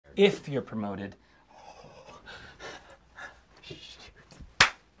If you're promoted.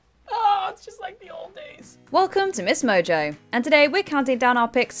 Oh, it's just like the old days. Welcome to MsMojo, and today we're counting down our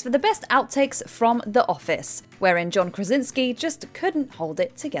picks for the best outtakes from The Office, wherein John Krasinski just couldn't hold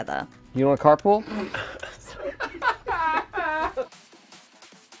it together. You want a carpool?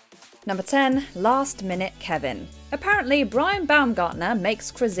 Number 10, Last Minute Kevin. Apparently, Brian Baumgartner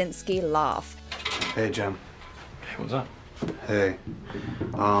makes Krasinski laugh. Hey, Jim. Hey, what's up? Hey.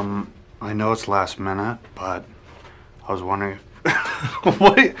 I know it's last minute, but I was wondering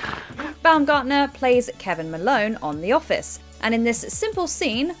what? Baumgartner plays Kevin Malone on The Office, and in this simple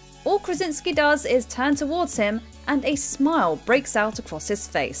scene, all Krasinski does is turn towards him and a smile breaks out across his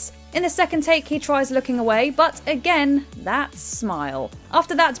face. In the second take, he tries looking away, but again, that smile.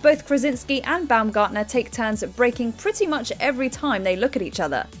 After that, both Krasinski and Baumgartner take turns at breaking pretty much every time they look at each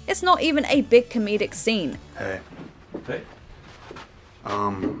other. It's not even a big comedic scene. Hey. Hey.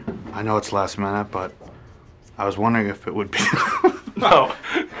 I know it's last minute, but I was wondering if it would be... No,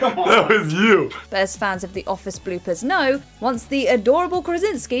 that was you. But as fans of The Office bloopers know, once the adorable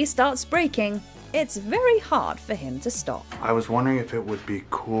Krasinski starts breaking, it's very hard for him to stop. I was wondering if it would be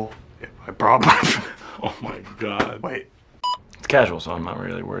cool if I brought my... Oh my god. Wait. It's casual, so I'm not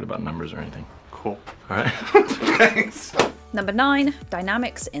really worried about numbers or anything. Cool. Alright. Thanks. Number 9,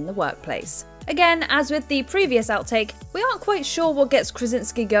 Dynamics in the Workplace. Again, as with the previous outtake, we aren't quite sure what gets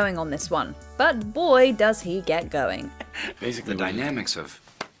Krasinski going on this one, but boy does he get going. Basically, the dynamics of...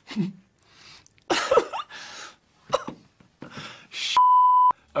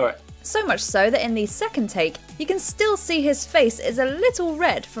 Alright. So much so that in the second take, you can still see his face is a little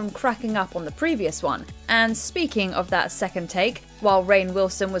red from cracking up on the previous one. And speaking of that second take, while Rainn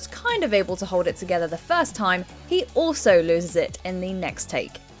Wilson was kind of able to hold it together the first time, he also loses it in the next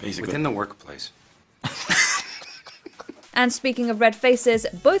take. Basically. Within the workplace. And speaking of red faces,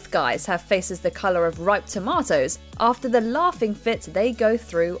 both guys have faces the colour of ripe tomatoes after the laughing fit they go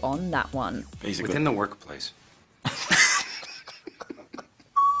through on that one. Basically. Within the workplace.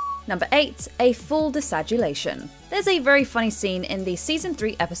 Number 8, a full disagulation. There's a very funny scene in the season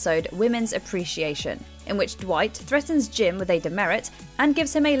 3 episode Women's Appreciation, in which Dwight threatens Jim with a demerit and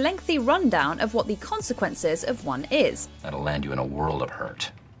gives him a lengthy rundown of what the consequences of one is. That'll land you in a world of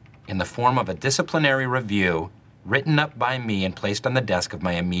hurt. In the form of a disciplinary review written up by me and placed on the desk of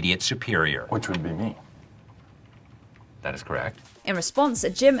my immediate superior. Which would be me. That is correct. In response,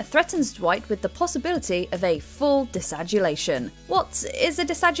 Jim threatens Dwight with the possibility of a full disagulation. What is a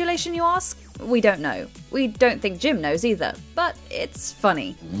disagulation, you ask? We don't know. We don't think Jim knows either, but it's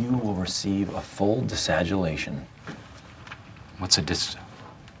funny. You will receive a full disagulation. What's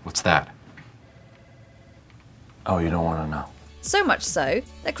that? Oh, you don't want to know. So much so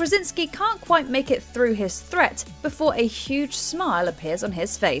that Krasinski can't quite make it through his threat before a huge smile appears on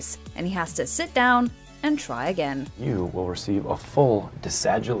his face, and he has to sit down and try again. You will receive a full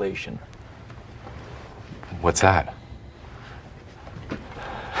disagulation. What's that?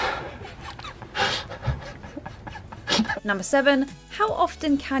 Number 7, how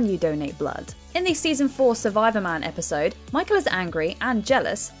often can you donate blood? In the season 4 Survivor Man episode, Michael is angry and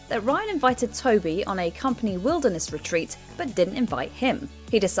jealous that Ryan invited Toby on a company wilderness retreat but didn't invite him.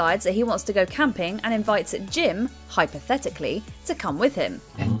 He decides that he wants to go camping and invites Jim, hypothetically, to come with him.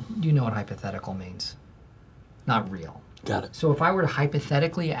 And you know what hypothetical means. Not real. Got it. So if I were to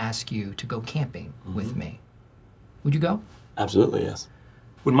hypothetically ask you to go camping with me, would you go? Absolutely, yes.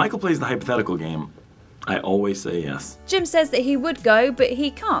 When Michael plays the hypothetical game, I always say yes. Jim says that he would go, but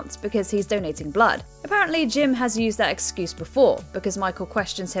he can't because he's donating blood. Apparently, Jim has used that excuse before because Michael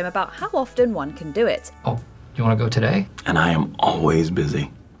questions him about how often one can do it. Oh, you want to go today? And I am always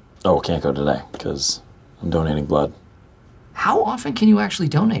busy. Oh, can't go today because I'm donating blood. How often can you actually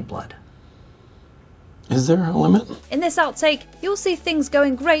donate blood? Is there a limit? In this outtake, you'll see things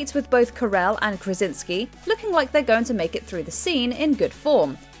going great with both Carell and Krasinski, looking like they're going to make it through the scene in good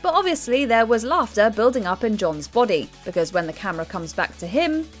form. But obviously there was laughter building up in John's body, because when the camera comes back to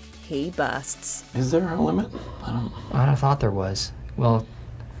him, he bursts. Is there a limit? I thought there was. Well,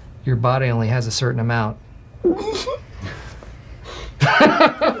 your body only has a certain amount.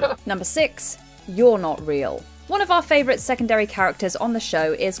 Number 6, you're not real. One of our favourite secondary characters on the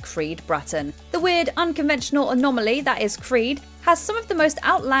show is Creed Bratton. The weird, unconventional anomaly that is Creed has some of the most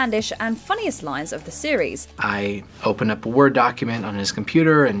outlandish and funniest lines of the series. I open up a Word document on his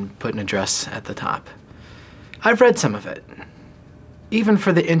computer and put an address at the top. I've read some of it. Even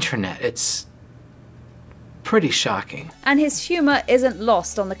for the internet, it's pretty shocking. And his humour isn't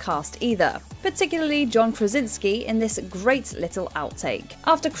lost on the cast either, particularly John Krasinski in this great little outtake.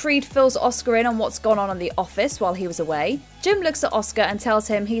 After Creed fills Oscar in on what's gone on in the office while he was away, Jim looks at Oscar and tells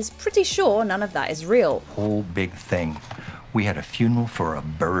him he's pretty sure none of that is real. Whole big thing. We had a funeral for a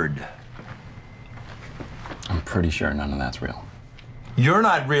bird. I'm pretty sure none of that's real. You're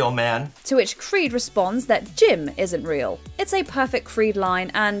not real, man. To which Creed responds that Jim isn't real. It's a perfect Creed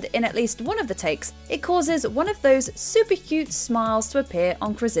line, and in at least one of the takes, it causes one of those super cute smiles to appear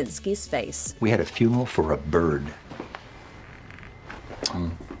on Krasinski's face. We had a funeral for a bird.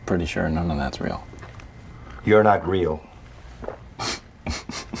 I'm pretty sure none of that's real. You're not real.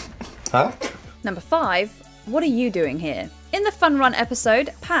 Huh? Number 5. What are you doing here? In the Fun Run episode,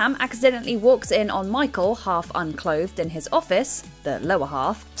 Pam accidentally walks in on Michael half unclothed in his office, the lower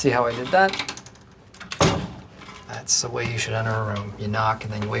half. See how I did that? That's the way you should enter a room. You knock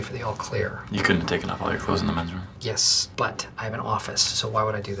and then you wait for the all clear. You couldn't have taken off all your clothes in the men's room. Yes, but I have an office, so why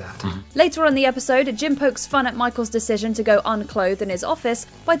would I do that? Later on in the episode, Jim pokes fun at Michael's decision to go unclothed in his office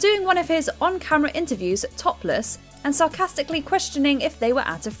by doing one of his on-camera interviews topless and sarcastically questioning if they were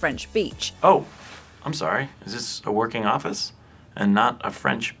at a French beach. Oh, I'm sorry. Is this a working office and not a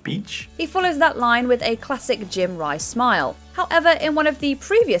French beach? He follows that line with a classic Jim Rye smile. However, in one of the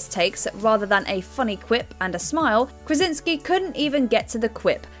previous takes, rather than a funny quip and a smile, Krasinski couldn't even get to the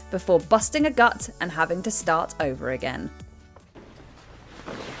quip before busting a gut and having to start over again.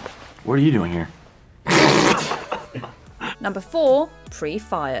 What are you doing here? Number 4,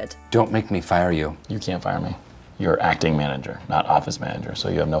 pre-fired. Don't make me fire you. You can't fire me. You're acting manager, not office manager, so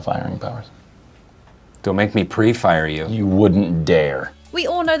you have no firing powers. Don't make me pre-fire you. You wouldn't dare. We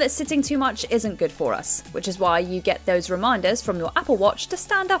all know that sitting too much isn't good for us, which is why you get those reminders from your Apple Watch to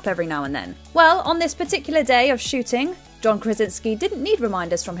stand up every now and then. Well, on this particular day of shooting, John Krasinski didn't need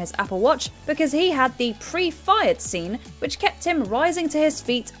reminders from his Apple Watch because he had the pre-fired scene, which kept him rising to his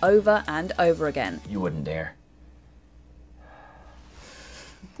feet over and over again. You wouldn't dare.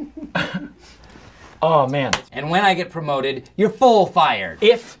 Oh, man. And when I get promoted, you're full fired.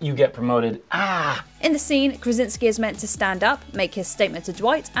 If you get promoted, In the scene, Krasinski is meant to stand up, make his statement to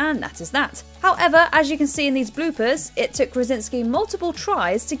Dwight, and that is that. However, as you can see in these bloopers, it took Krasinski multiple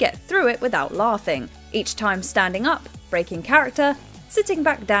tries to get through it without laughing, each time standing up, breaking character, sitting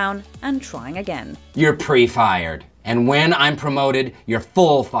back down, and trying again. You're pre-fired. And when I'm promoted, you're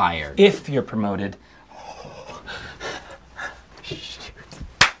full fired. if you're promoted.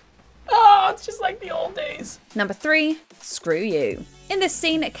 Oh, it's just like the old days. Number 3, screw you. In this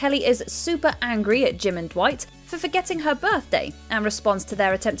scene, Kelly is super angry at Jim and Dwight for forgetting her birthday and responds to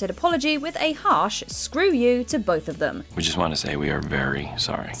their attempted apology with a harsh screw you to both of them. We just want to say we are very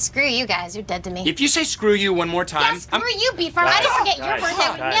sorry. Screw you guys, you're dead to me. If you say screw you one more time, Yeah, screw you, Beef Farm. I didn't forget your birthday.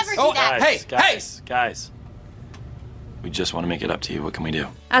 I would never do that. Guys. We just want to make it up to you. What can we do?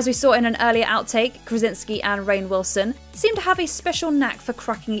 As we saw in an earlier outtake, Krasinski and Rainn Wilson seem to have a special knack for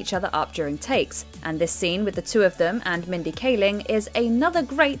cracking each other up during takes, and this scene with the two of them and Mindy Kaling is another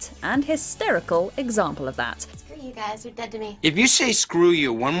great and hysterical example of that. Screw you guys, you're dead to me. if you say screw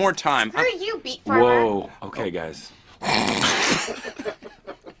you one more time, Screw you, Beef Farmer. Whoa. Okay, guys. I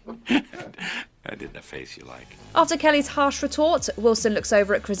did the face you like. After Kelly's harsh retort, Wilson looks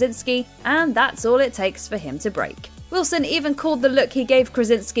over at Krasinski, and that's all it takes for him to break. Wilson even called the look he gave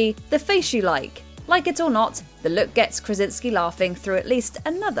Krasinski the face you like. Like it or not, the look gets Krasinski laughing through at least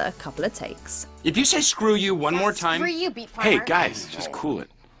another couple of takes. If you say screw you one more time, Screw you, Beef Farmer. Hey, guys, just cool it.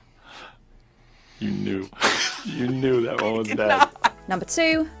 You knew. You knew that one was bad. Number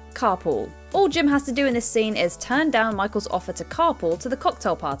 2, carpool. All Jim has to do in this scene is turn down Michael's offer to carpool to the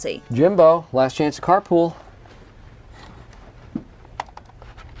cocktail party. Jimbo, last chance to carpool.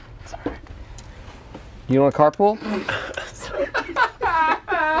 Sorry. You want a carpool?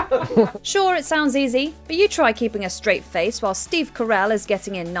 Sure, it sounds easy, but you try keeping a straight face while Steve Carell is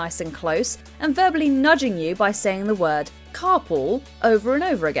getting in nice and close and verbally nudging you by saying the word carpool over and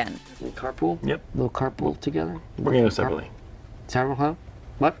over again. Carpool? Yep. Little carpool together? We're going to go separately. Several, huh?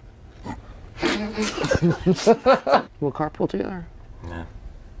 What? We'll carpool together? Yeah.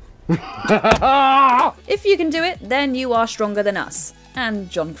 If you can do it, then you are stronger than us. And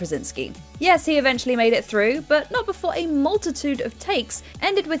John Krasinski. Yes, he eventually made it through, but not before a multitude of takes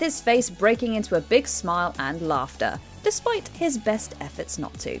ended with his face breaking into a big smile and laughter, despite his best efforts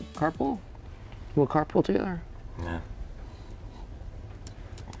not to. Carpool? We'll carpool together? Yeah.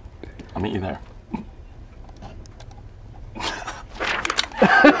 I'll meet you there.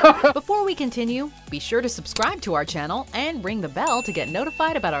 Before we continue, be sure to subscribe to our channel and ring the bell to get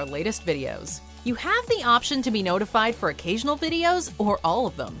notified about our latest videos. You have the option to be notified for occasional videos or all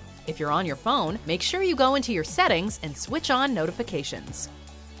of them. If you're on your phone, make sure you go into your settings and switch on notifications.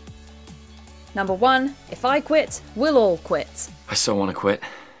 Number 1. If I quit, we'll all quit. I so want to quit.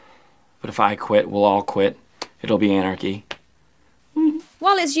 But if I quit, we'll all quit. It'll be anarchy.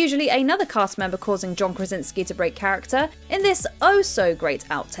 While it's usually another cast member causing John Krasinski to break character, in this oh-so-great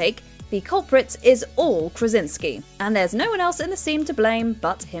outtake, the culprit is all Krasinski, and there's no one else in the scene to blame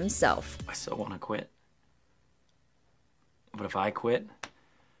but himself. I so want to quit. But if I quit,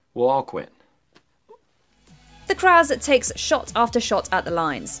 we'll all quit. The Kraz takes shot after shot at the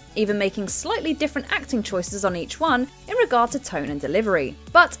lines, even making slightly different acting choices on each one in regard to tone and delivery.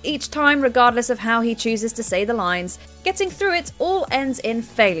 But each time, regardless of how he chooses to say the lines, getting through it all ends in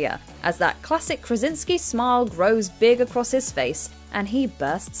failure, as that classic Krasinski smile grows big across his face and he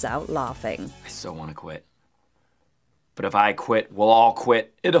bursts out laughing. I so want to quit. But if I quit, we'll all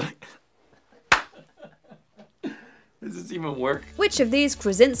quit. It'll... Does this even work? Which of these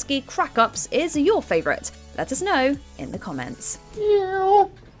Krasinski crack-ups is your favourite? Let us know in the comments.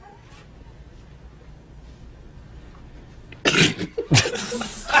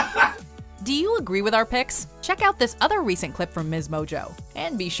 Do you agree with our picks? Check out this other recent clip from MsMojo.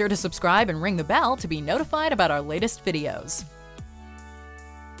 And be sure to subscribe and ring the bell to be notified about our latest videos.